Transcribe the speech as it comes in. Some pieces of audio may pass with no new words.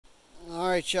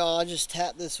Alright y'all, I just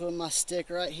tapped this with my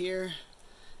stick right here,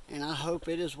 and I hope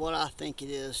it is what I think it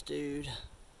is, dude.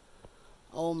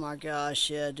 Oh my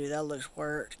gosh, yeah, dude, that looks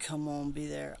worked. Come on, be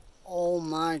there. Oh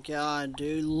my god,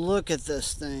 dude, look at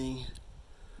this thing.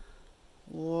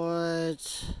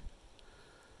 What?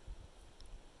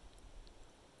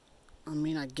 I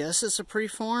mean, I guess it's a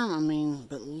preform. I mean,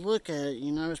 but look at it,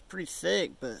 you know, it's pretty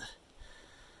thick, but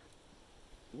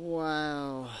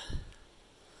wow.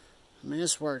 I mean,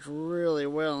 this worked really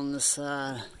well on this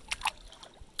side.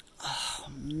 Oh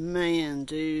man,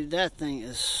 dude, that thing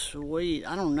is sweet.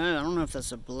 I don't know if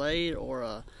that's a blade or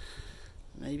a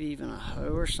maybe even a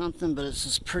hoe or something, but it's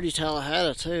this pretty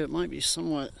Tallahassee too. It might be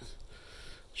somewhat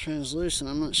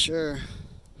translucent, I'm not sure.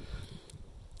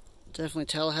 Definitely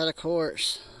Tallahassee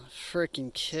quartz.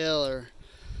 Freaking killer.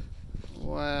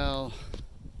 Wow.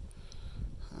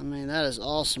 I mean, that is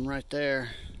awesome right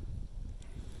there.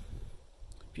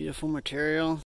 Beautiful material.